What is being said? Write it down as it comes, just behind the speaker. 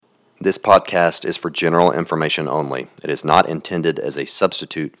This podcast is for general information only. It is not intended as a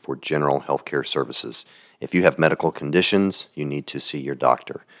substitute for general healthcare services. If you have medical conditions, you need to see your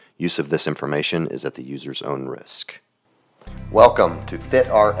doctor. Use of this information is at the user's own risk. Welcome to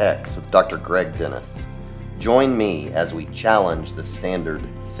FitRx with Dr. Greg Dennis. Join me as we challenge the standard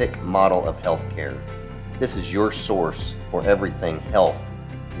sick model of healthcare. This is your source for everything health,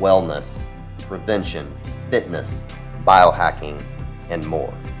 wellness, prevention, fitness, biohacking, and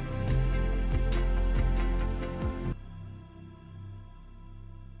more.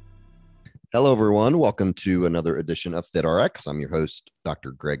 Hello, everyone. Welcome to another edition of FitRx. I'm your host,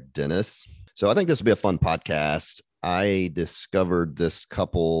 Dr. Greg Dennis. So I think this will be a fun podcast. I discovered this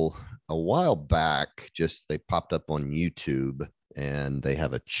couple a while back. They popped up on YouTube, and they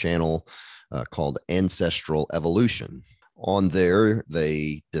have a channel called Ancestral Evolution. On there,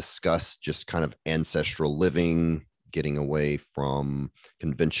 they discuss just kind of ancestral living, getting away from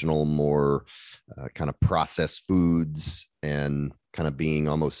conventional, more kind of processed foods, and kind of being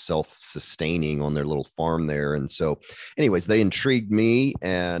almost self-sustaining on their little farm there. And so anyways, they intrigued me,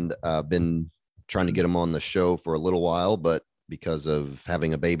 and I've been trying to get them on the show for a little while, but because of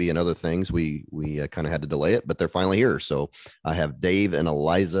having a baby and other things, we kind of had to delay it, but they're finally here. So I have Dave and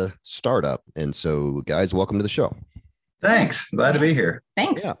Eliza Startup. And so guys, welcome to the show. Thanks. Glad to be here.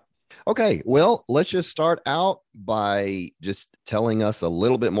 Thanks. Yeah. Okay. Well, let's just start out by just telling us a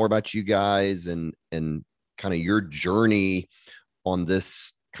little bit more about you guys and kind of your journey on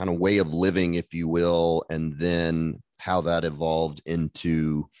this kind of way of living, if you will, and then how that evolved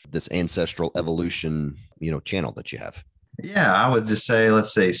into this Ancestral Evolution, channel that you have. Yeah, I would just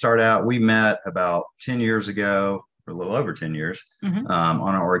say, start out. We met about 10 years ago, or a little over 10 years,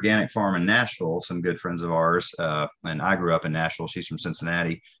 on an organic farm in Nashville, some good friends of ours. And I grew up in Nashville. She's from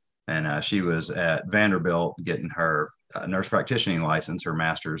Cincinnati. And she was at Vanderbilt getting her nurse practitioning license, her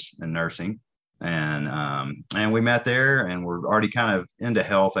master's in nursing. And we met there, and we're already kind of into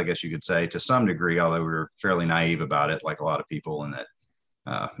health, I guess you could say, to some degree, although we were fairly naive about it, like a lot of people, and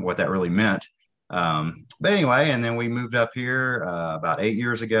that what that really meant. But anyway, and then we moved up here about 8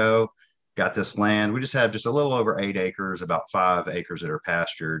 years ago, got this land. We just have just a little over 8 acres, about 5 acres that are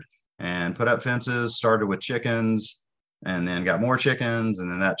pastured, and put up fences, started with chickens, and then got more chickens.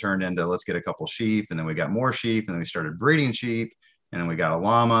 And then that turned into, let's get a couple sheep. And then we got more sheep, and then we started breeding sheep, and then we got a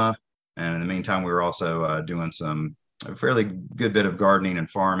llama. And in the meantime, we were also doing a fairly good bit of gardening and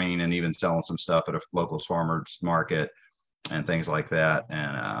farming, and even selling some stuff at a local farmer's market and things like that.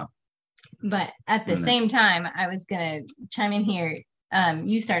 But at the same time, I was going to chime in here.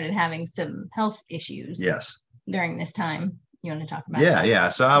 You started having some health issues. Yes. During this time. You want to talk about that? Yeah.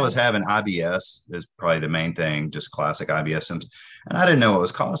 So I was having IBS is probably the main thing, just classic IBS symptoms. And I didn't know what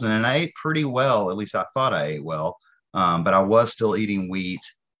was causing it. And I ate pretty well. At least I thought I ate well. But I was still eating wheat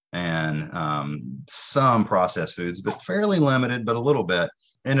and some processed foods, but fairly limited, but a little bit.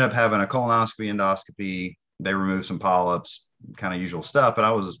 Ended up having a colonoscopy, endoscopy. They removed some polyps, kind of usual stuff, but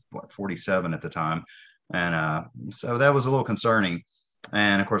I was 47 at the time. And so that was a little concerning.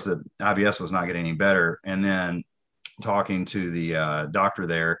 And of course, the IBS was not getting any better. And then talking to the doctor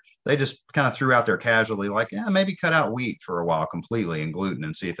there, they just kind of threw out there casually, like, yeah, maybe cut out wheat for a while completely and gluten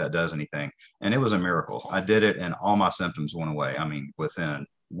and see if that does anything. And it was a miracle. I did it, and all my symptoms went away. I mean, within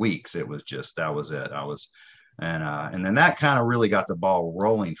weeks, it was just, that was it. And then that kind of really got the ball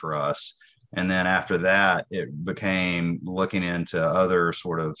rolling for us. And then after that, it became looking into other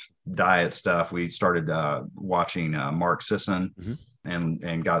sort of diet stuff. We started watching Mark Sisson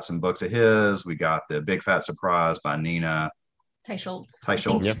and got some books of his. We got the Big Fat Surprise by Nina Teicholz.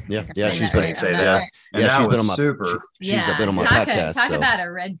 Yeah. She's been say that. And that she's was been on my super. She's been on my podcast. Talk about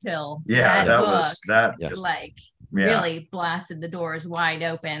a red pill. Yeah, that book, was that. Just really blasted the doors wide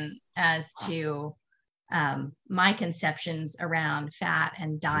open as to my conceptions around fat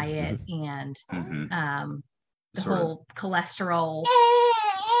and diet and the whole cholesterol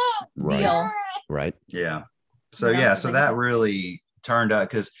deal. Right. Yeah. So that really turned out,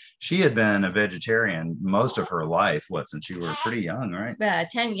 because she had been a vegetarian most of her life, since you were pretty young, right?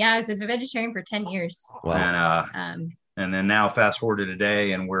 10. Yeah, I was a vegetarian for 10 years. Wow. And then now fast forward to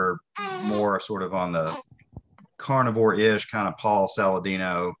today, and we're more sort of on the carnivore-ish kind of Paul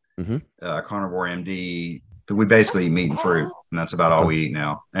Saladino, carnivore MD. We basically eat meat and fruit, and that's about all we eat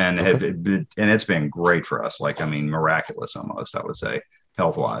now. And it's been great for us. Miraculous almost, I would say,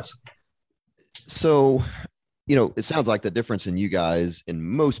 health-wise. So, it sounds like the difference in you guys and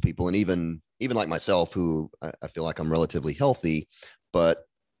most people, and even like myself, who I feel like I'm relatively healthy, but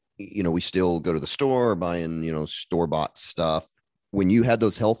we still go to the store buying, store-bought stuff. when you had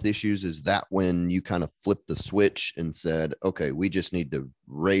those health issues, is that when you kind of flipped the switch and said, okay, we just need to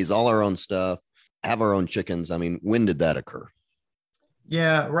raise all our own stuff, have our own chickens? I mean, when did that occur?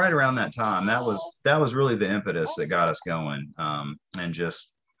 Yeah, right around that time. That was really the impetus that got us going. And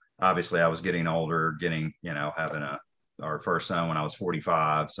just obviously I was getting older, having our first son when I was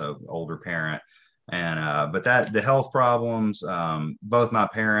 45, so older parent. And but the health problems, both my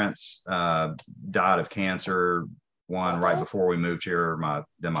parents died of cancer, one right before we moved here,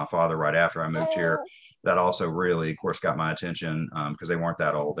 then my father right after I moved here. That also really, of course, got my attention because they weren't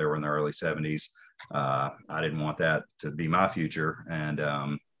that old. They were in their early 70s. I didn't want that to be my future. And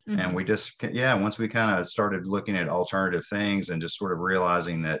we just, once we kind of started looking at alternative things and just sort of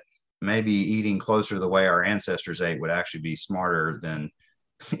realizing that maybe eating closer to the way our ancestors ate would actually be smarter than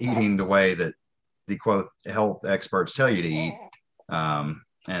eating the way that the quote health experts tell you to eat.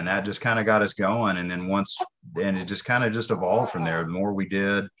 And that just kind of got us going. And then it just kind of just evolved from there. The more we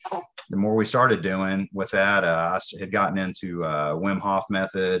did, the more we started doing with that. I had gotten into Wim Hof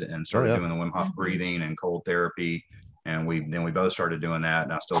method and started doing the Wim Hof breathing and cold therapy. And we both started doing that,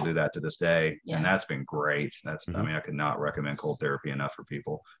 and I still do that to this day. Yeah. And that's been great. I mean, I could not recommend cold therapy enough for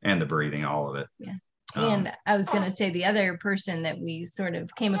people, and the breathing, all of it. Yeah. And I was going to say the other person that we sort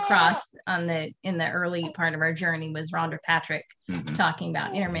of came across in the early part of our journey was Rhonda Patrick, talking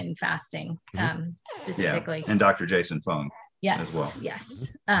about intermittent fasting, specifically. Yeah. And Dr. Jason Fung. Yes. As well.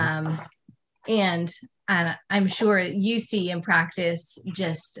 Yes. And I'm sure you see in practice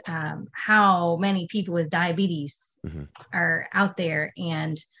just how many people with diabetes are out there,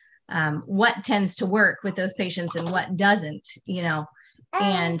 and what tends to work with those patients and what doesn't,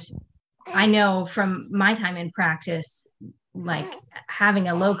 and I know from my time in practice, like having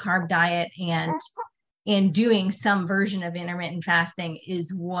a low carb diet and doing some version of intermittent fasting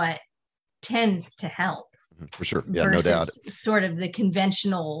is what tends to help. For sure. Yeah, no doubt. Sort of the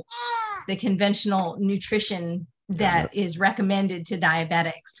conventional nutrition that is recommended to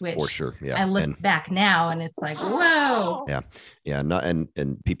diabetics, which for sure. Yeah. I look back now and it's like, whoa. Yeah. Yeah.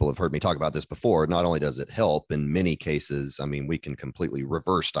 And people have heard me talk about this before. Not only does it help in many cases, I mean, we can completely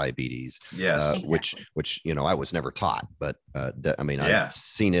reverse diabetes. Yes. Exactly. Which, I was never taught, but I've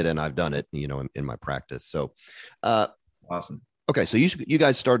seen it and I've done it, in my practice. So, awesome. Okay. So you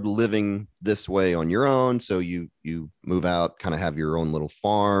guys started living this way on your own. So you move out, kind of have your own little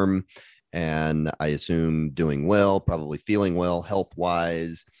farm, and I assume doing well, probably feeling well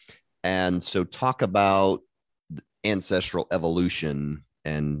health-wise. And so talk about ancestral evolution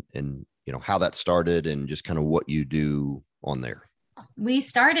and how that started and just kind of what you do on there. We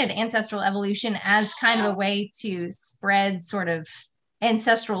started ancestral evolution as kind of a way to spread sort of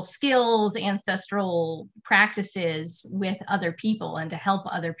ancestral skills, ancestral practices with other people, and to help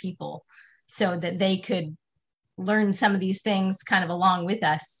other people so that they could learn some of these things kind of along with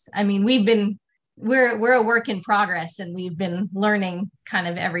us. I mean, we're a work in progress, and we've been learning kind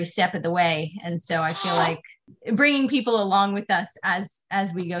of every step of the way. And so I feel like bringing people along with us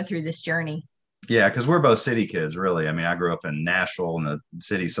as we go through this journey. Yeah, because we're both city kids, really. I mean, I grew up in Nashville in the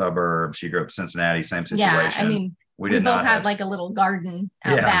city suburbs. She grew up in Cincinnati, same situation. Yeah, I mean, we both had like a little garden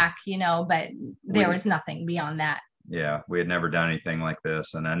out back, but there was nothing beyond that. Yeah, we had never done anything like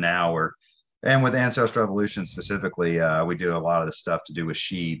this. And then now and with Ancestral Evolution specifically, we do a lot of the stuff to do with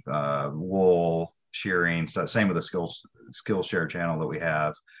sheep, wool, shearing, stuff. Same with the Skillshare channel that we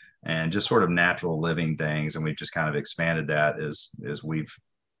have, and just sort of natural living things. And we've just kind of expanded that as we've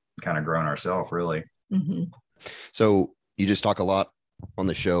kind of grown ourselves, really. Mm-hmm. So you just talk a lot on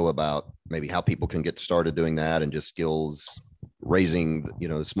the show about maybe how people can get started doing that, and just skills raising,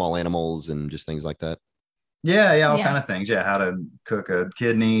 small animals and just things like that. Yeah, all kind of things. Yeah, how to cook a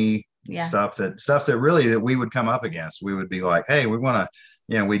kidney, stuff that really that we would come up against. We would be like, hey, we want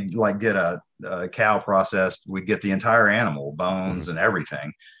to, we'd like get a cow processed. We'd get the entire animal, bones and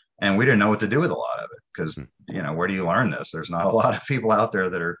everything. And we didn't know what to do with a lot of it because, where do you learn this? There's not a lot of people out there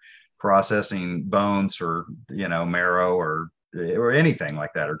that are processing bones or, marrow or anything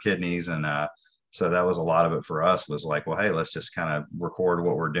like that, or kidneys. And so that was a lot of it for us, was like, well, hey, let's just kind of record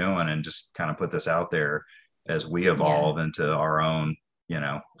what we're doing and just kind of put this out there as we evolve into our own,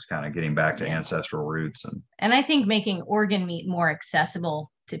 kind of getting back to ancestral roots. And I think making organ meat more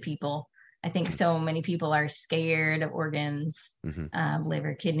accessible to people. I think so many people are scared of organs,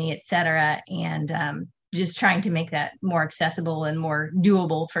 liver, kidney, etc. And just trying to make that more accessible and more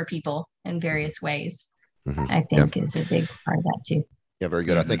doable for people in various ways, I think is a big part of that too. Yeah, very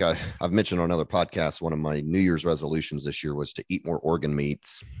good. I think I've mentioned on another podcast, one of my New Year's resolutions this year was to eat more organ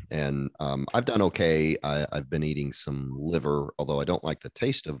meats. And I've done okay. I've been eating some liver, although I don't like the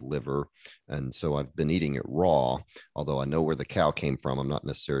taste of liver. And so I've been eating it raw, although I know where the cow came from. I'm not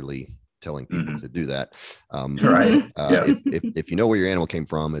necessarily telling people to do that. Right. If you know where your animal came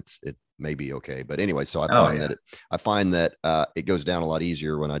from, it may be okay. But anyway, so I find that it goes down a lot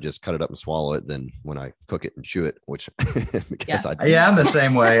easier when I just cut it up and swallow it than when I cook it and chew it, which because I'm the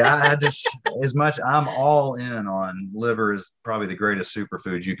same way. I just, as much, I'm all in on liver is probably the greatest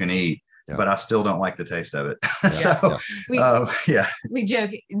superfood you can eat. Yeah. But I still don't like the taste of it. We joke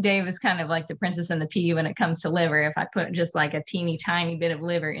Dave is kind of like the princess and the pea when it comes to liver. If I put just like a teeny tiny bit of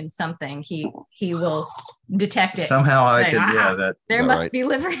liver in something, he will detect it. Somehow I could, there must be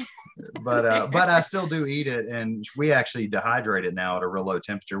liver. But I still do eat it, and we actually dehydrate it now at a real low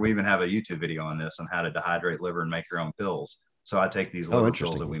temperature. We even have a YouTube video on this on how to dehydrate liver and make your own pills. So I take these liver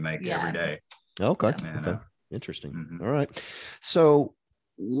pills that we make every day. Okay. Interesting. Mm-hmm. All right. So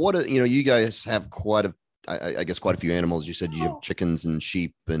what you guys have I guess quite a few animals. You said you have chickens and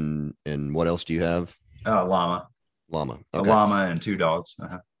sheep and what else do you have? Llama. Okay. A llama and 2 dogs.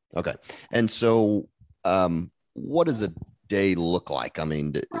 Okay. And so what does a day look like? I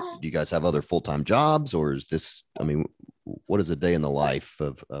mean, do you guys have other full-time jobs, or is this, what does a day in the life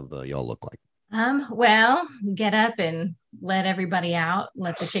of y'all look like? Well, get up and let everybody out,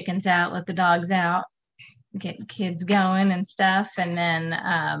 let the chickens out, let the dogs out, get kids going and stuff. And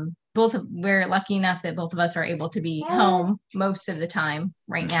then we're lucky enough that both of us are able to be home most of the time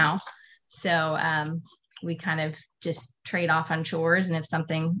right now. So we kind of just trade off on chores. And if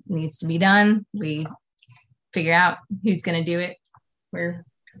something needs to be done, we figure out who's going to do it.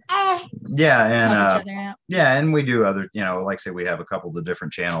 And we do other, like I say, we have a couple of the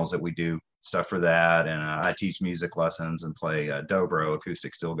different channels that we do stuff for that. And I teach music lessons and play dobro,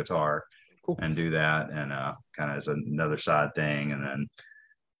 acoustic steel guitar. Cool. And do that, and kind of as another side thing. And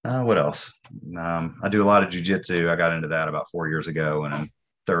then what else? I do a lot of jujitsu. I got into that about 4 years ago, and I'm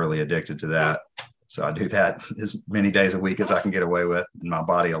thoroughly addicted to that. So I do that as many days a week as I can get away with, and my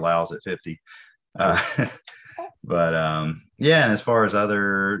body allows at 50. But and as far as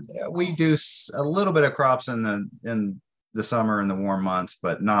we do a little bit of crops in the summer and the warm months,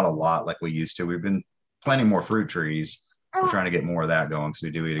 but not a lot like we used to. We've been planting more fruit trees. We're trying to get more of that going because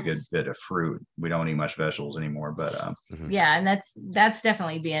we do eat a good bit of fruit. We don't eat much vegetables anymore, but and that's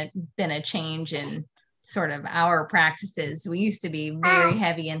definitely been a change in sort of our practices. We used to be very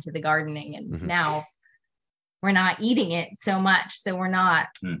heavy into the gardening, and now we're not eating it so much, so we're not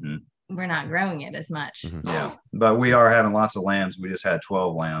growing it as much. Yeah, but we are having lots of lambs. We just had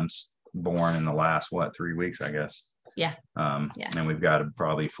 12 lambs born in the last 3 weeks, I guess. And we've got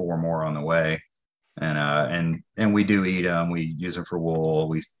probably 4 more on the way. And we do eat them. We use them for wool.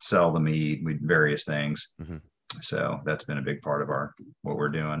 We sell the meat. We various things. So that's been a big part of what we're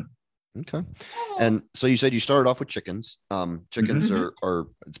doing. Okay. And so you said you started off with chickens. Chickens are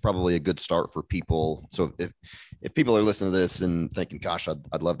it's probably a good start for people. So if people are listening to this and thinking, gosh,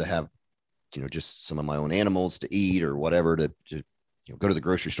 I'd love to have, just some of my own animals to eat or whatever to go to the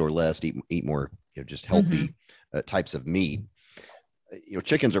grocery store less, eat more, just healthy types of meat.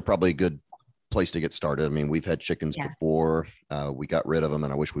 Chickens are probably a good place to get started. I mean, we've had chickens before. We got rid of them,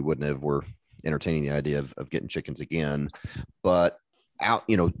 and I wish we wouldn't have. We're entertaining the idea of getting chickens again. But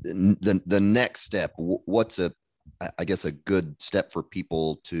the next step, what's a good step for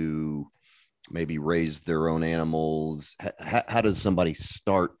people to maybe raise their own animals? How does somebody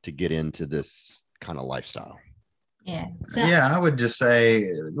start to get into this kind of lifestyle? I would just say,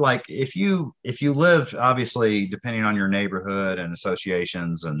 like, if you live, obviously, depending on your neighborhood and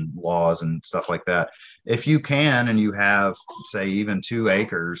associations and laws and stuff like that, if you can, and you have, say, even 2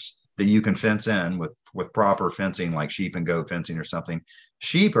 acres that you can fence in with proper fencing, like sheep and goat fencing or something.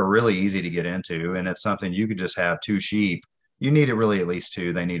 Sheep are really easy to get into, and it's something you could just have 2 sheep. You need it really at least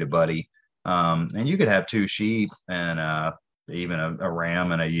 2. They need a buddy. And you could have 2 sheep and even a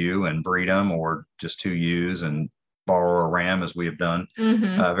ram and a ewe and breed them, or just 2 ewes and borrow a ram, as we have done,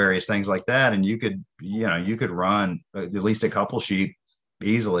 various things like that. And you could run at least a couple sheep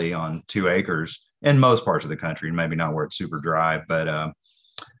easily on 2 acres in most parts of the country, maybe not where it's super dry, but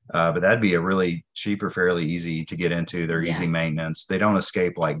that'd be a really sheep are fairly easy to get into. They're easy maintenance. They don't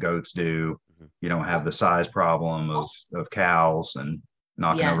escape like goats do. You don't have the size problem of cows and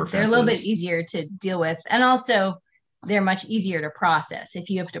knocking over fences. They're a little bit easier to deal with. And also they're much easier to process. If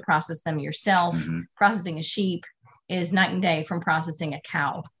you have to process them yourself, processing a sheep is night and day from processing a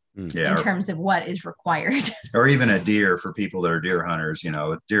cow. in terms of what is required. Or even a deer for people that are deer hunters.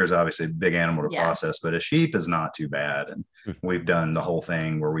 Deer is obviously a big animal to process, but a sheep is not too bad. And we've done the whole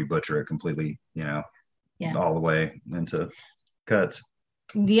thing where we butcher it completely, all the way into cuts.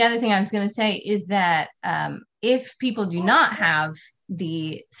 The other thing I was going to say is that if people do not have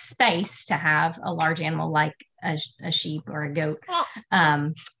the space to have a large animal like a sheep or a goat,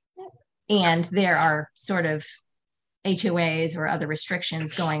 and there are sort of HOAs or other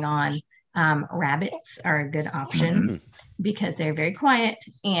restrictions going on, rabbits are a good option because they're very quiet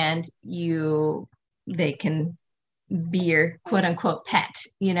and they can be your quote unquote pet.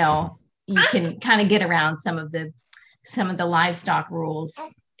 You can kind of get around some of the livestock rules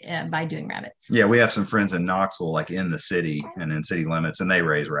by doing rabbits. Yeah, we have some friends in Knoxville, like in the city and in city limits, and they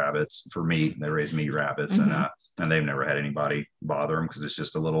raise rabbits for meat. They raise meat rabbits, and they've never had anybody bother them because it's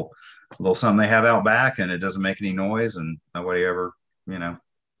just a little something they have out back, and it doesn't make any noise, and nobody ever,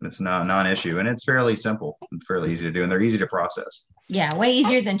 it's not a non-issue, and it's fairly simple and fairly easy to do, and they're easy to process. Yeah, way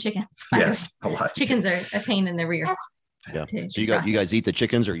easier than chickens. Yes, a lot. Chickens are a pain in the rear. Yeah. So you guys eat the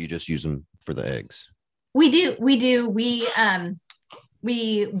chickens, or you just use them for the eggs? We do. We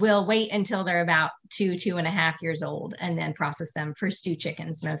will wait until they're about 2.5 years old and then process them for stew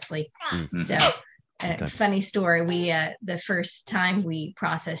chickens mostly. Mm-hmm. So funny story. We, the first time we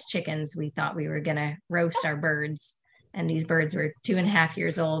processed chickens, we thought we were going to roast our birds, and these birds were 2.5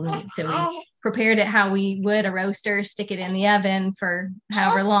 years old. And so we prepared it how we would a roaster, stick it in the oven for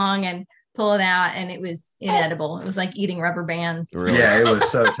however long and pull it out, and it was inedible. It was like eating rubber bands. Really? Yeah, it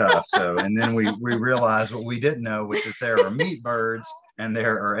was so tough. So, and then we realized what we didn't know, which is there are meat birds and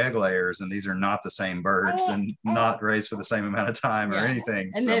there are egg layers, and these are not the same birds and not raised for the same amount of time or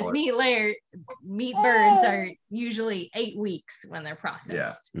anything. And similar. The meat birds are usually 8 weeks when they're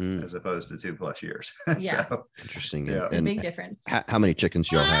processed. Yeah, as opposed to 2+ years. Yeah. So, interesting. Yeah. It's a big difference. How many chickens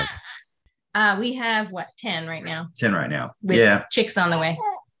do y'all have? We have 10 right now. 10 right now. With chicks on the way.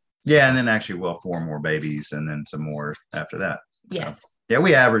 Yeah, and then actually 4 more babies and then some more after that. Yeah. So, yeah,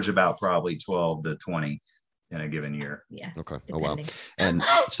 we average about probably 12 to 20 in a given year. Yeah. Okay. Depending. Oh, wow. And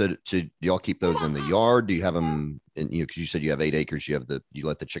so do y'all keep those in the yard? Do you have them in, because you said you have 8 acres, you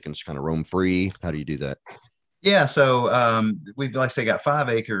let the chickens kind of roam free. How do you do that? Yeah. So we've, like I say, got 5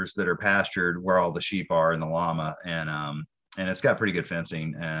 acres that are pastured where all the sheep are and the llama, and it's got pretty good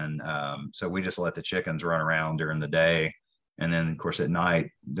fencing. And so we just let the chickens run around during the day. And then, of course, at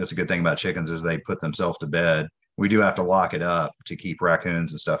night, that's a good thing about chickens is they put themselves to bed. We do have to lock it up to keep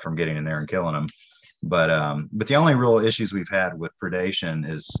raccoons and stuff from getting in there and killing them. But the only real issues we've had with predation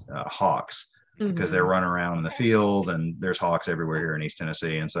is hawks, because they're running around in the field, and there's hawks everywhere here in East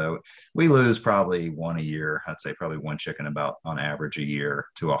Tennessee. And so we lose probably 1 a year. I'd say probably 1 chicken about on average a year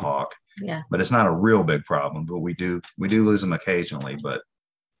to a hawk. Yeah. But it's not a real big problem, but we do lose them occasionally, but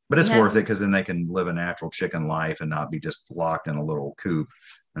it's worth it, because then they can live a natural chicken life and not be just locked in a little coop,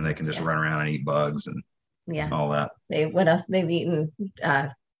 and they can just run around and eat bugs and all that. What else? They've eaten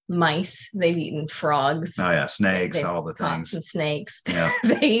mice. They've eaten frogs. Oh yeah, snakes, all the things. Some snakes. Yeah.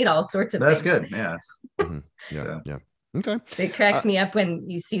 They eat all sorts of That's things. good. Yeah. Mm-hmm. Yeah. So. Yeah. Okay. It cracks me up when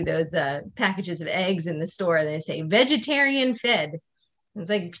you see those packages of eggs in the store and they say vegetarian fed. It's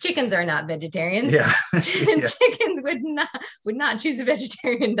like chickens are not vegetarians. Yeah. Chickens would not choose a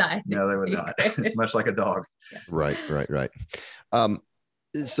vegetarian diet. No, they would not. Much like a dog. Right.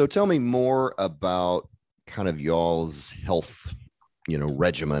 So tell me more about kind of y'all's health,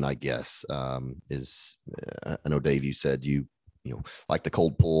 regimen, I guess. I know, Dave, you said you like the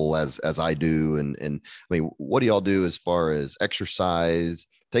cold pull as I do. And I mean, what do y'all do as far as exercise?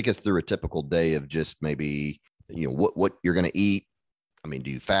 Take us through a typical day of just maybe, what you're going to eat. I mean,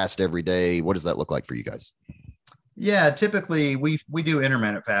 do you fast every day? What does that look like for you guys? Yeah, typically we do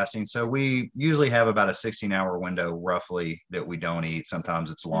intermittent fasting. So we usually have about a 16-hour window roughly that we don't eat.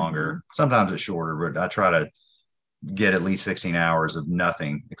 Sometimes it's longer, sometimes it's shorter, but I try to get at least 16 hours of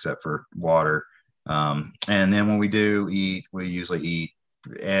nothing except for water. And then when we do eat, we usually eat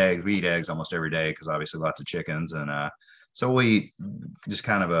eggs. We eat eggs almost every day because obviously lots of chickens. And so we eat just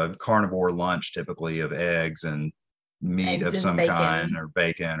kind of a carnivore lunch typically of eggs and meat of some kind, or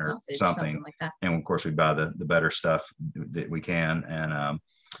bacon or something like that. And of course we buy the better stuff that we can,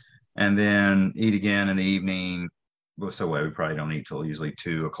 and then eat again in the evening. So we probably don't eat till usually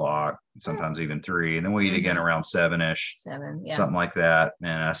 2 o'clock, sometimes even 3, and then we eat again around 7-ish, something like that.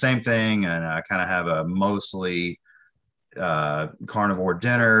 And same thing, and I kind of have a mostly carnivore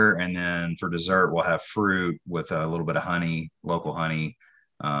dinner, and then for dessert we'll have fruit with a little bit of honey, local honey,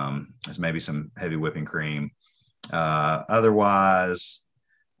 as maybe some heavy whipping cream. Otherwise,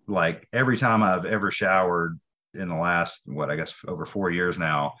 like every time I've ever showered in the last, I guess over 4 years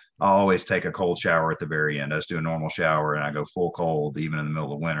now, I always take a cold shower at the very end. I just do a normal shower and I go full cold, even in the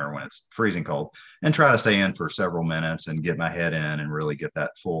middle of winter when it's freezing cold, and try to stay in for several minutes and get my head in and really get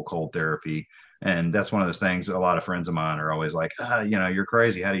that full cold therapy. And that's one of those things. A lot of friends of mine are always like, you're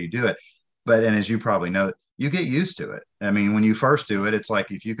crazy. How do you do it? And as you probably know, you get used to it. I mean, when you first do it, it's like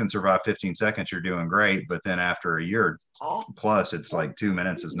if you can survive 15 seconds, you're doing great. But then after a year plus, it's like 2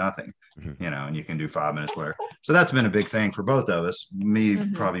 minutes is nothing, and you can do 5 minutes, whatever. So that's been a big thing for both of us. Me,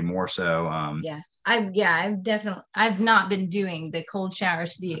 probably more so. I've not been doing the cold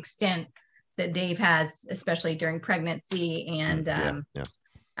showers to the extent that Dave has, especially during pregnancy. And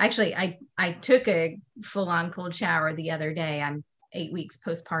actually, I took a full-on cold shower the other day. I'm 8 weeks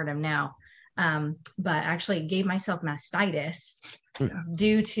postpartum now. But actually gave myself mastitis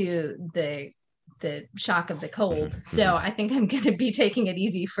due to the shock of the cold. So I think I'm going to be taking it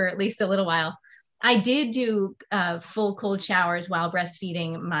easy for at least a little while. I did do full cold showers while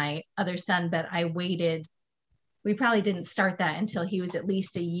breastfeeding my other son, but I waited. We probably didn't start that until he was at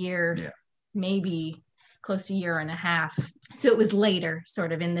least a year, maybe close to a year and a half. So it was later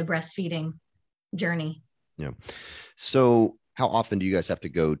sort of in the breastfeeding journey. Yeah. So how often do you guys have to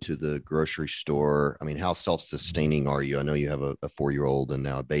go to the grocery store? I mean, how self-sustaining are you? I know you have a 4-year-old and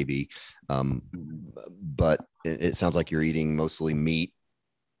now a baby, but it sounds like you're eating mostly meat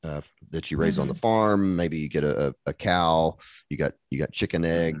that you raise on the farm. Maybe you get a cow. You got chicken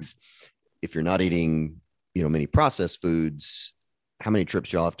eggs. If you're not eating, many processed foods, how many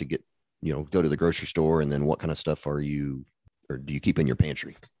trips y'all have to get, go to the grocery store? And then what kind of stuff do you keep in your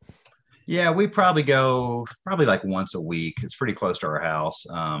pantry? Yeah, we probably go like once a week. It's pretty close to our house,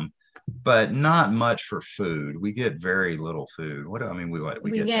 but not much for food. We get very little food. We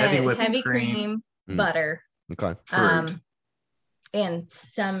get heavy cream, butter, fruit, and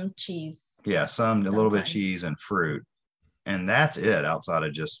some cheese. Yeah, a little bit of cheese and fruit, and that's it. Outside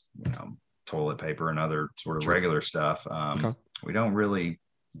of just toilet paper and other sort of regular stuff, we don't really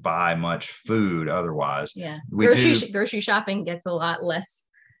buy much food otherwise. Yeah, grocery shopping gets a lot less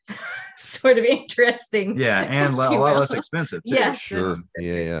sort of interesting. Yeah, and a lot less expensive too. Yeah, sure.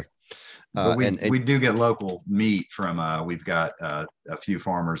 Yeah. But we do get local meat from we've got a few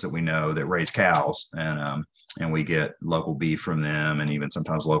farmers that we know that raise cows, and we get local beef from them, and even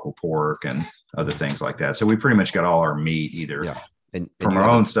sometimes local pork and other things like that. So we pretty much got all our meat either from our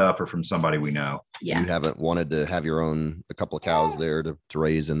own stuff or from somebody we know. Yeah. You haven't wanted to have a couple of cows there to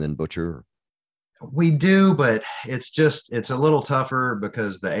raise and then butcher? We do, but it's a little tougher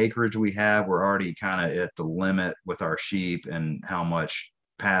because the acreage we have, we're already kind of at the limit with our sheep and how much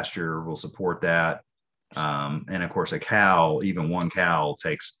pasture will support that. And of course, a cow, even one cow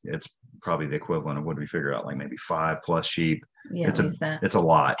it's probably the equivalent of what we figure out, like maybe 5+ sheep. Yeah, it's a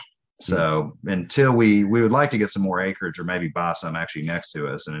lot. So until we would like to get some more acreage or maybe buy some actually next to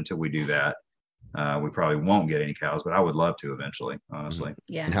us. And until we do that, we probably won't get any cows, but I would love to eventually, honestly.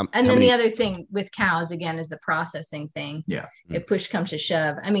 Yeah. And then the other thing with cows, again, is the processing thing. Yeah. If push comes to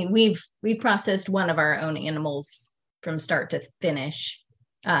shove. I mean, we've processed one of our own animals from start to finish,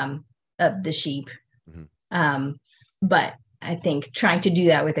 of the sheep. But I think trying to do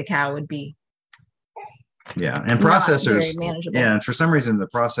that with a cow would be and processors manageable. Yeah, and for some reason the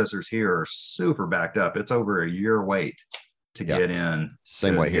processors here are super backed up. It's over a year wait to get in.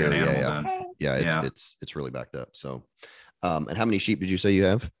 Same way here. Yeah, it's really backed up. So and how many sheep did you say you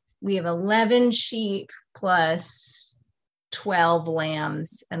have? We have 11 sheep plus 12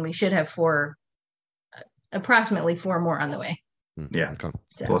 lambs, and we should have approximately 4 more on the way. Yeah. Okay.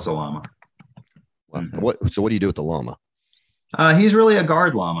 Plus a llama. Wow. What do you do with the llama? He's really a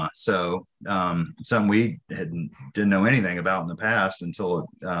guard llama. So something we didn't know anything about in the past until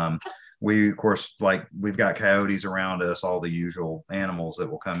we, of course, we've got coyotes around us, all the usual animals that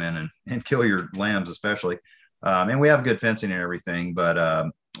will come in and kill your lambs, especially. And we have good fencing and everything,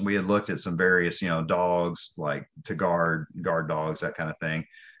 but we had looked at some various, dogs like to guard dogs, that kind of thing.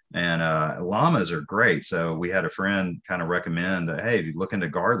 And llamas are great. So we had a friend kind of recommend that, hey, look into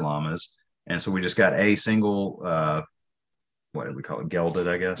guard llamas. And so we just got a single, what did we call it? Gelded,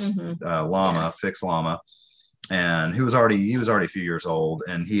 I guess, llama, fixed llama. And he was already a few years old,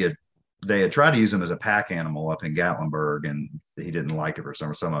 and they had tried to use him as a pack animal up in Gatlinburg, and he didn't like it for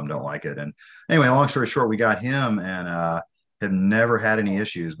some of them don't like it. And anyway, long story short, we got him and have never had any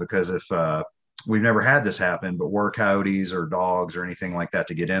issues because if we've never had this happen, but were coyotes or dogs or anything like that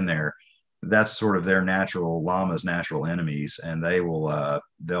to get in there, that's sort of their llama's natural enemies. And they will,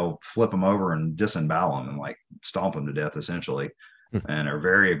 they'll flip them over and disembowel them and like stomp them to death essentially. And are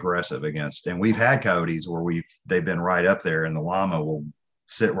very aggressive against, and we've had coyotes where they've been right up there and the llama will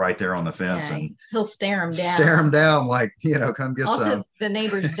sit right there on the fence and he'll stare him down like, come get also, some. The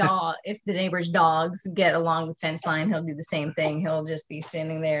neighbor's dog, if the neighbor's dogs get along the fence line, he'll do the same thing. He'll just be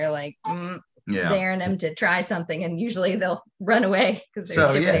standing there like daring them to try something, and usually they'll run away because they're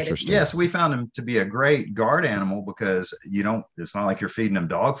intimidated. Yes, we found him to be a great guard animal because it's not like you're feeding him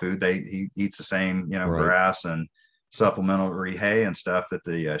dog food. He eats the same grass and supplementary hay and stuff that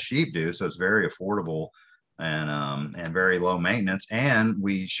the sheep do, so it's very affordable and very low maintenance. And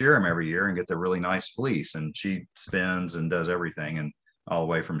we shear him every year and get the really nice fleece, and she spins and does everything, and all the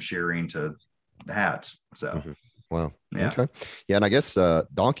way from shearing to hats. So wow. Yeah. Okay. Yeah, and I guess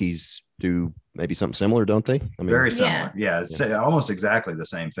donkeys do maybe something similar, don't they? I mean, very similar. Yeah, it's almost exactly the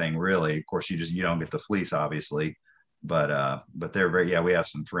same thing, really. Of course, you don't get the fleece, obviously, but they're very. Yeah, we have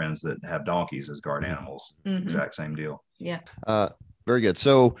some friends that have donkeys as guard animals. Exact same deal. Yeah. Very good.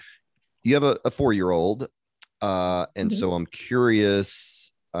 So you have a 4-year-old, and so I'm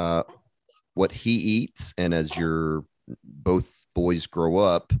curious what he eats, and as your both boys grow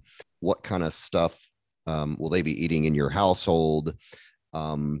up, what kind of stuff will they be eating in your household?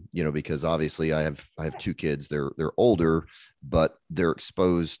 Because obviously I have 2 kids. They're older, but they're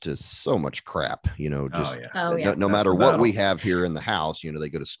exposed to so much crap, no matter what we have here in the house, they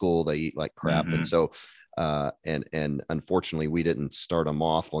go to school, they eat like crap. And so, and unfortunately we didn't start them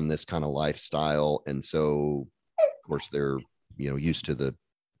off on this kind of lifestyle. And so of course they're, used to the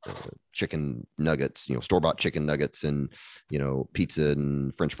chicken nuggets, store-bought chicken nuggets and, pizza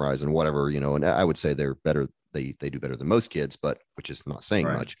and French fries and whatever, and I would say they're better. They do better than most kids, but which is not saying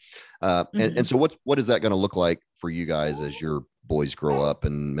much. And so what is that going to look like for you guys as your boys grow up,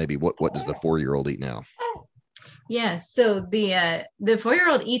 and maybe what does the 4-year-old eat now? Yeah. So the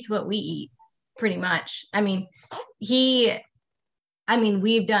 4-year-old eats what we eat pretty much. I mean, we've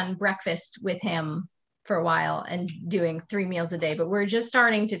done breakfast with him for a while and doing 3 meals a day, but we're just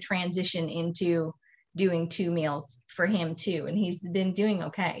starting to transition into doing 2 meals for him too. And he's been doing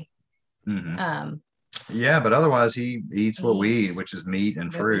okay. Yeah, but otherwise he eats what we eat, which is meat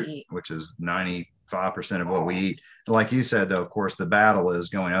and fruit, which is 95% of what we eat. Like you said, though, of course, the battle is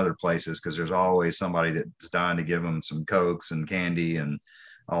going other places because there's always somebody that's dying to give them some Cokes and candy and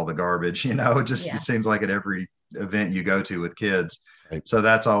all the garbage. It seems like at every event you go to with kids. Right. So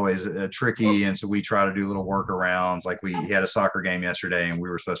that's always tricky. And so we try to do little workarounds. Like he had a soccer game yesterday and we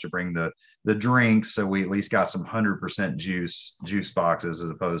were supposed to bring the drinks. So we at least got some 100% juice boxes as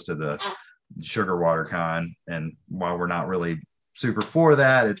opposed to the sugar water kind. And while we're not really super for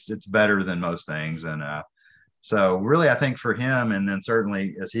that, it's better than most things. And so really I think for him, and then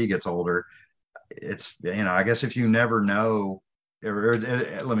certainly as he gets older, it's I guess if you never know,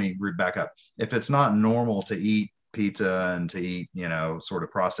 let me back up, if it's not normal to eat pizza and to eat sort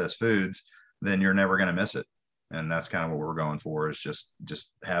of processed foods, then you're never going to miss it. And that's kind of what we're going for, is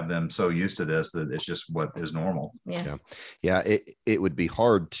just have them so used to this that it's just what is normal. Yeah. It would be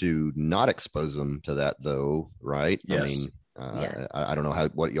hard to not expose them to that, though, right? Yes. I mean, I don't know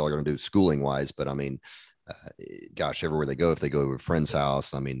what y'all are going to do schooling wise, but I mean, gosh, everywhere they go, if they go to a friend's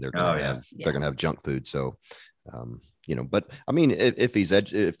house, I mean, they're going to have junk food. So, but I mean,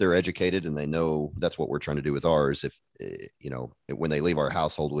 if they're educated and they know, that's what we're trying to do with ours. If, when they leave our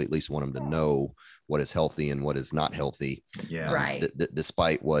household, we at least want them to know what is healthy and what is not healthy. Yeah. Right.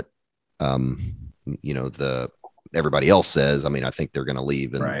 Despite what, everybody else says. I mean, I think they're going to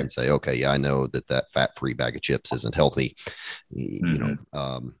leave and say, okay, yeah, I know that fat-free bag of chips isn't healthy,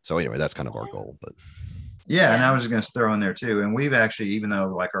 so anyway, that's kind of our goal, but. Yeah. And I was just going to throw in there too. And we've actually, even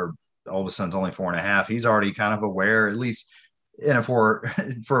though like our oldest son's only 4.5, he's already kind of aware, at least for a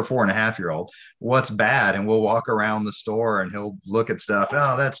 4.5-year-old, what's bad. And we'll walk around the store and he'll look at stuff.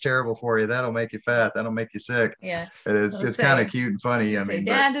 Oh, that's terrible for you. That'll make you fat. That'll make you sick. Yeah. And it's kind of cute and funny. I mean,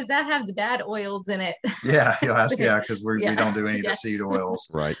 Dad, does that have the bad oils in it? Yeah. He'll ask, because we don't do any of the seed oils.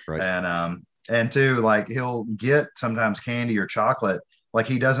 Right. And too, like he'll get sometimes candy or chocolate. Like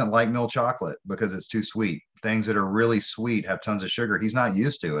he doesn't like milk chocolate because it's too sweet. Things that are really sweet have tons of sugar. He's not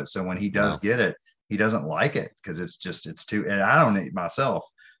used to it. So when he does get it, he doesn't like it because it's too, and I don't eat myself.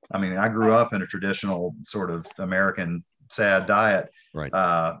 I mean, I grew up in a traditional sort of American sad diet. Right.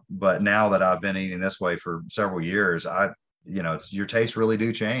 But now that I've been eating this way for several years, your tastes really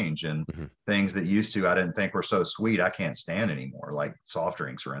do change, and things that used to, I didn't think were so sweet, I can't stand anymore. Like soft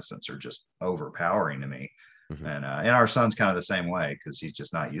drinks, for instance, are just overpowering to me. And our son's kind of the same way because he's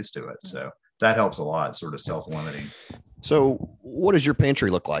just not used to it. So that helps a lot, sort of self-limiting. So what does your pantry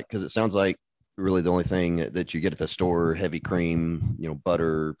look like? Because it sounds like really the only thing that you get at the store, heavy cream,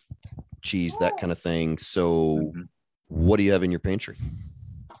 butter, cheese, that kind of thing. So what do you have in your pantry?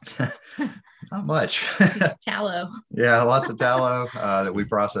 Not much. Tallow. Yeah, lots of tallow that we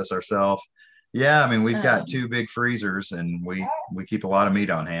process ourselves. Yeah, I mean, we've got 2 big freezers, and we keep a lot of meat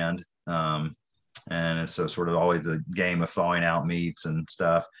on hand. And it's so sort of always the game of thawing out meats and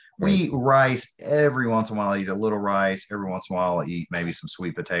stuff. We eat rice every once in a while. I eat a little rice every once in a while. I eat maybe some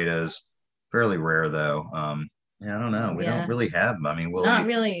sweet potatoes. Fairly rare though. Yeah, I don't know. We don't really have them. I mean, we'll not eat,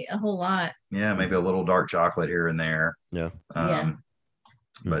 really a whole lot. yeah, maybe a little dark chocolate here and there. Yeah.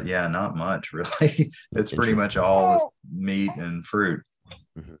 But yeah, not much really. It's pretty much all this meat and fruit.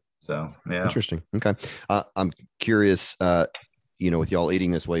 Mm-hmm. So yeah. Interesting. Okay. I'm curious, with y'all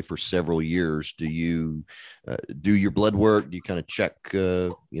eating this way for several years, do you do your blood work? Do you kind of check,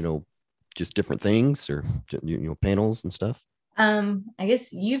 just different things or, panels and stuff? I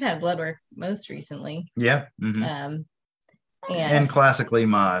guess you've had blood work most recently. Yeah. Mm-hmm. And classically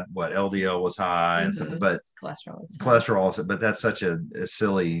my LDL was high, and so, but cholesterol, but that's such a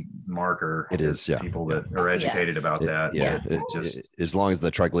silly marker. It is, yeah. People that are educated about that. It just as long as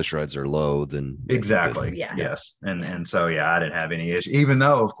the triglycerides are low, then exactly. Yes. And so I didn't have any issue, even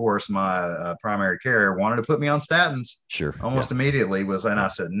though of course my primary care wanted to put me on statins. Sure. Almost immediately and I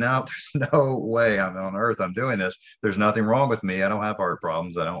said, no, there's no way on earth I'm doing this. There's nothing wrong with me. I don't have heart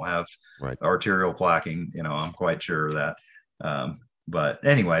problems. I don't have arterial plaquing. I'm quite sure of that. But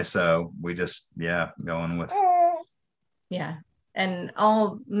anyway, so we just, going with. Yeah. And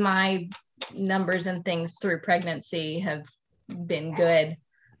all my numbers and things through pregnancy have been good.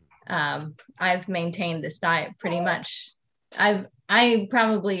 I've maintained this diet pretty much. I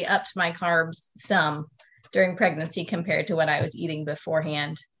probably upped my carbs some during pregnancy compared to what I was eating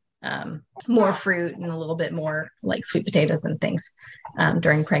beforehand. More fruit and a little bit more like sweet potatoes and things,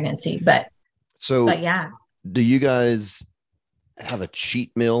 during pregnancy. But yeah. Do you guys have a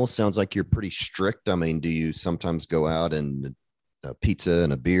cheat meal? Sounds like you're pretty strict. I mean, do you sometimes go out and pizza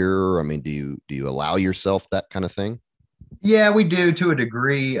and a beer? I mean, do you allow yourself that kind of thing? Yeah, we do to a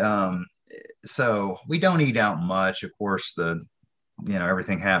degree. So we don't eat out much. Of course,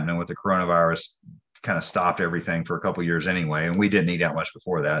 everything happening with the coronavirus kind of stopped everything for a couple of years anyway. And we didn't eat out much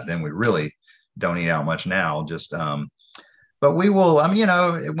before that. Then we really don't eat out much now. Just, but we will,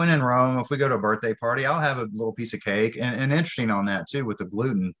 when in Rome, if we go to a birthday party, I'll have a little piece of cake. And interesting on that too, with the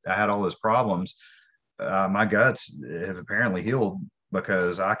gluten, I had all those problems. My guts have apparently healed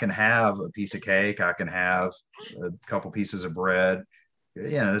because I can have a piece of cake. I can have a couple pieces of bread.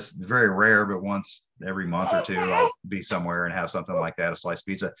 It's very rare, but once every month or two, I'll be somewhere and have something like that, a sliced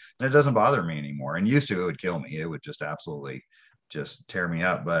pizza. And it doesn't bother me anymore. And used to, it would kill me. It would just absolutely just tear me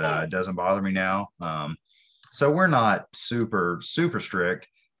up, but it doesn't bother me now. So we're not super, super strict,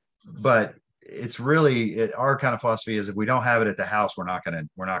 but it's really our kind of philosophy is if we don't have it at the house, we're not going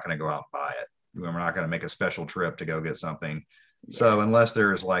to go out and buy it. We're not going to make a special trip to go get something. Yeah. So unless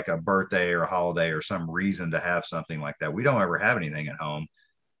there's like a birthday or a holiday or some reason to have something like that, we don't ever have anything at home.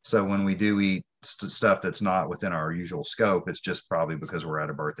 So when we do eat stuff that's not within our usual scope, it's just probably because we're at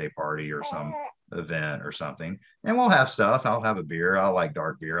a birthday party or some event or something. And we'll have stuff. I'll have a beer. I like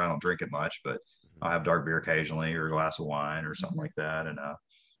dark beer. I don't drink it much, but I'll have dark beer occasionally or a glass of wine or something like that. And,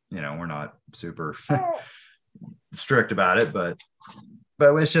 we're not super strict about it, but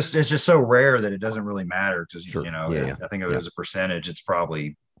it's just so rare that it doesn't really matter because, I think of it as a percentage, it's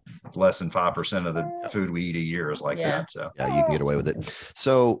probably less than 5% of the food we eat a year is like that. So yeah, you can get away with it.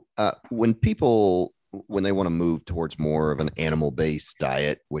 So when they want to move towards more of an animal-based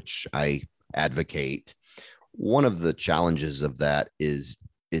diet, which I advocate, one of the challenges of that is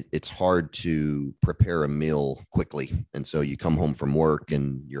it's hard to prepare a meal quickly. And so you come home from work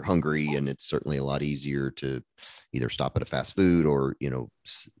and you're hungry, and it's certainly a lot easier to either stop at a fast food or,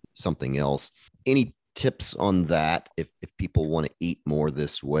 something else. Any tips on that? If people want to eat more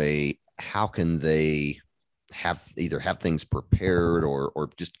this way, how can they have things prepared or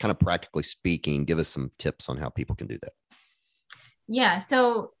just kind of practically speaking, give us some tips on how people can do that? Yeah.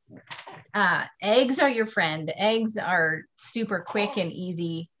 So eggs are your friend. Eggs are super quick and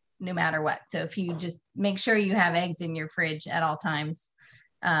easy no matter what. So if you just make sure you have eggs in your fridge at all times,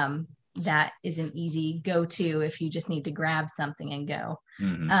 that is an easy go-to if you just need to grab something and go.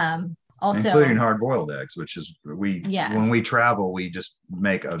 Mm-hmm. Also, including hard-boiled eggs, which is when we travel, we just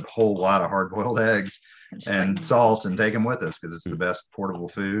make a whole lot of hard-boiled eggs and salt and take them with us because it's the best portable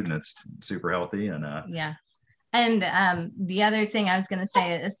food and it's super healthy. And And the other thing I was going to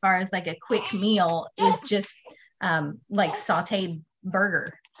say, as far as like a quick meal, is just like sauteed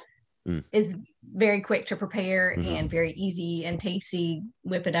burger is very quick to prepare and very easy and tasty.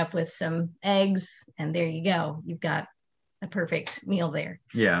 Whip it up with some eggs, and there you go. You've got a perfect meal there.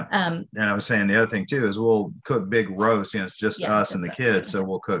 Yeah. And I was saying the other thing too is we'll cook big roasts. It's just us and the kids. So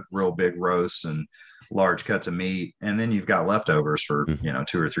we'll cook real big roasts and large cuts of meat. And then you've got leftovers for,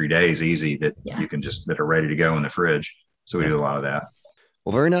 2 or 3 days easy that you can that are ready to go in the fridge. So we do a lot of that.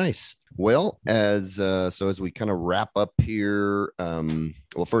 Well, very nice. Well, as we kind of wrap up here,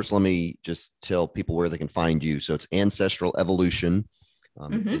 well, first, let me just tell people where they can find you. So it's Ancestral Evolution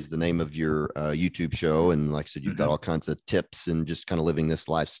is the name of your YouTube show. And like I said, you've got all kinds of tips and just kind of living this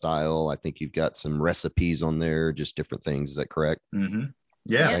lifestyle. I think you've got some recipes on there, just different things. Is that correct?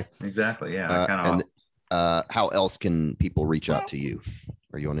 Yeah, exactly. Yeah. How else can people reach out to you?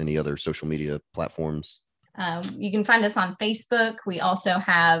 Are you on any other social media platforms? You can find us on Facebook. We also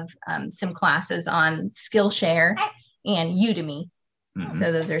have some classes on Skillshare and Udemy.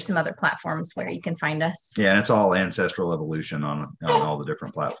 So those are some other platforms where you can find us. Yeah, and it's all Ancestral Evolution on all the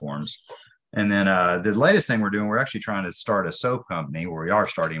different platforms. And then the latest thing we're doing, we're actually trying to start a soap company, where we are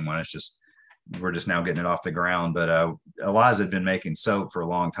starting one. We're just now getting it off the ground. But Eliza had been making soap for a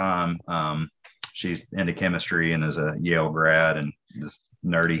long time. She's into chemistry and is a Yale grad and just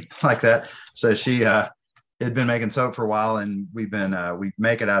nerdy like that. So she had been making soap for a while, and we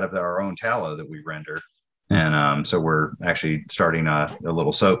make it out of our own tallow that we render. And so we're actually starting a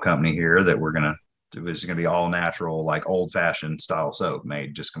little soap company here that it's going to be all natural, like old fashioned style soap,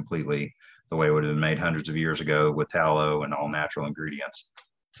 made just completely the way it would have been made hundreds of years ago with tallow and all natural ingredients.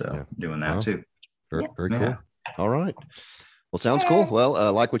 So doing that too. Very cool. All right. Well, sounds cool. Well, I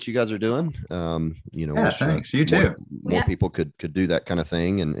like what you guys are doing. Thanks. You too. More people could do that kind of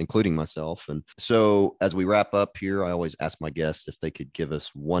thing, and including myself. And so as we wrap up here, I always ask my guests if they could give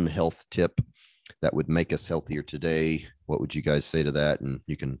us one health tip that would make us healthier today. What would you guys say to that? And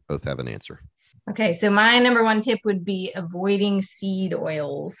you can both have an answer. Okay. So my number one tip would be avoiding seed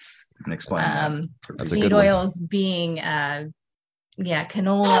oils. And explain seed oils being,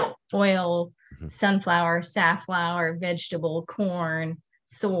 canola oil, sunflower, safflower, vegetable, corn,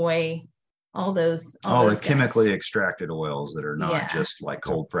 soy, all those chemically extracted oils that are not just like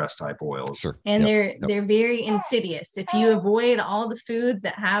cold press type oils. Sure. And they're very insidious. If you avoid all the foods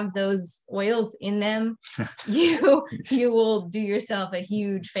that have those oils in them, you will do yourself a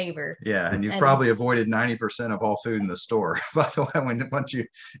huge favor. Yeah, and you've probably avoided 90% of all food in the store. By the way,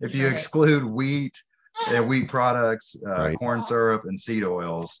 if you exclude wheat and wheat products, corn syrup, and seed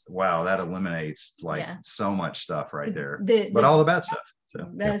oils, wow, that eliminates so much stuff right there. But all the bad stuff. So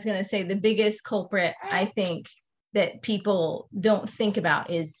I was going to say the biggest culprit, I think, that people don't think about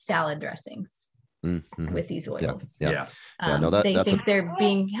is salad dressings with these oils. They think they're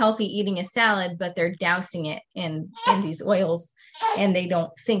being healthy eating a salad, but they're dousing it in these oils, and they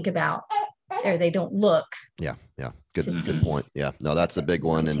don't think about, or they don't look. Good point. That's a big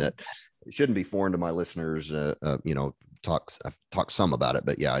one, and that it shouldn't be foreign to my listeners. I've talked some about it,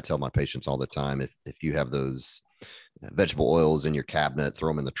 but I tell my patients all the time, if you have those vegetable oils in your cabinet, throw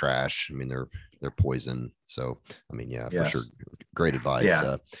them in the trash. I mean, they're poison. So, I mean, for sure. Great advice.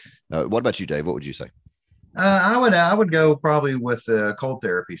 What about you, Dave? What would you say? I would go probably with the cold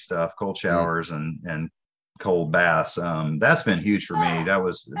therapy stuff, cold showers and cold baths. That's been huge for me.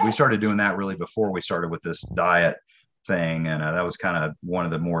 We started doing that really before we started with this diet thing. And that was kind of one of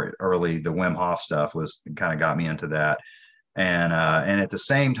the more early, the Wim Hof stuff kind of got me into that. And at the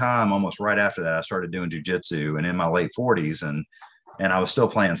same time, almost right after that, I started doing jujitsu, and in my late 40s, and I was still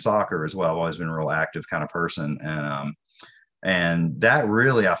playing soccer as well. I've always been a real active kind of person. And that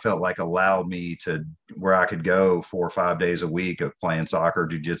really, I felt like allowed me to where I could go 4 or 5 days a week of playing soccer,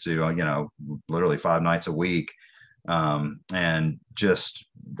 jujitsu, literally 5 nights a week. And just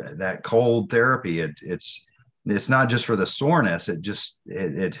that cold therapy, it's not just for the soreness.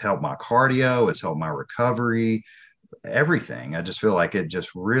 It helped my cardio. It's helped my recovery, everything. I just feel like it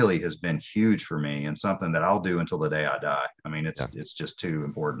just really has been huge for me, and something that I'll do until the day I die. I mean, it's just too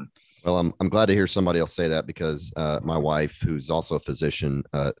important. Well, I'm glad to hear somebody else say that, because my wife, who's also a physician,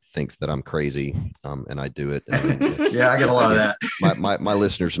 thinks that I'm crazy, and I do it. I get a lot of that. my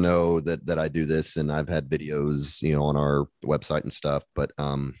listeners know that I do this, and I've had videos, on our website and stuff. But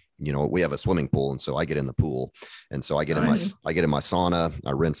we have a swimming pool, and so I get in the pool, and so I get in my sauna,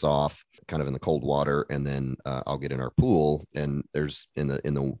 I rinse off, kind of in the cold water, and then I'll get in our pool, and there's in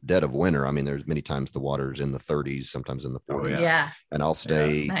the dead of winter, I mean, there's many times the water's in the 30s, sometimes in the 40s. And I'll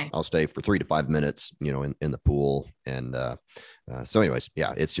stay for 3 to 5 minutes, in the pool. And so anyways,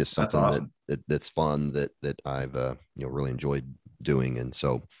 it's just something awesome. that's fun that I've really enjoyed doing. And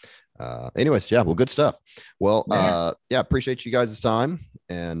so anyways, well, good stuff. Well, appreciate you guys' time.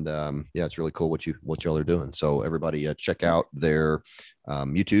 And it's really cool what y'all are doing. So everybody check out their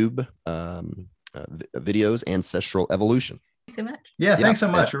YouTube videos, Ancestral Evolution. Thanks so much. Yeah, thanks so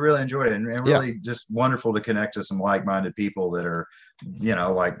much. We really enjoyed it, and really just wonderful to connect to some like-minded people that are,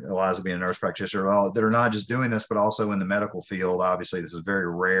 like Eliza being a nurse practitioner, that are not just doing this, but also in the medical field. Obviously, this is very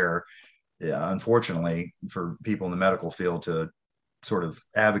rare, unfortunately, for people in the medical field to sort of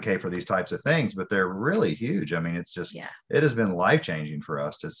advocate for these types of things, but they're really huge. I mean, it's just, it has been life-changing for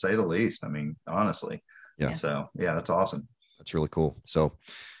us, to say the least. I mean, honestly. Yeah. So that's awesome. That's really cool. So,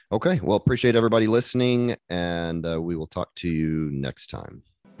 okay. Well, appreciate everybody listening, and we will talk to you next time.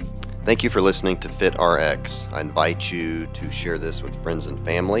 Thank you for listening to FitRx. I invite you to share this with friends and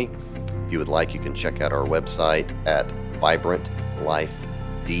family. If you would like, you can check out our website at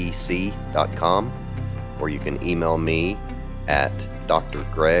vibrantlifedc.com, or you can email me at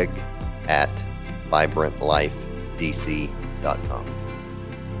drgreg@vibrantlifedc.com.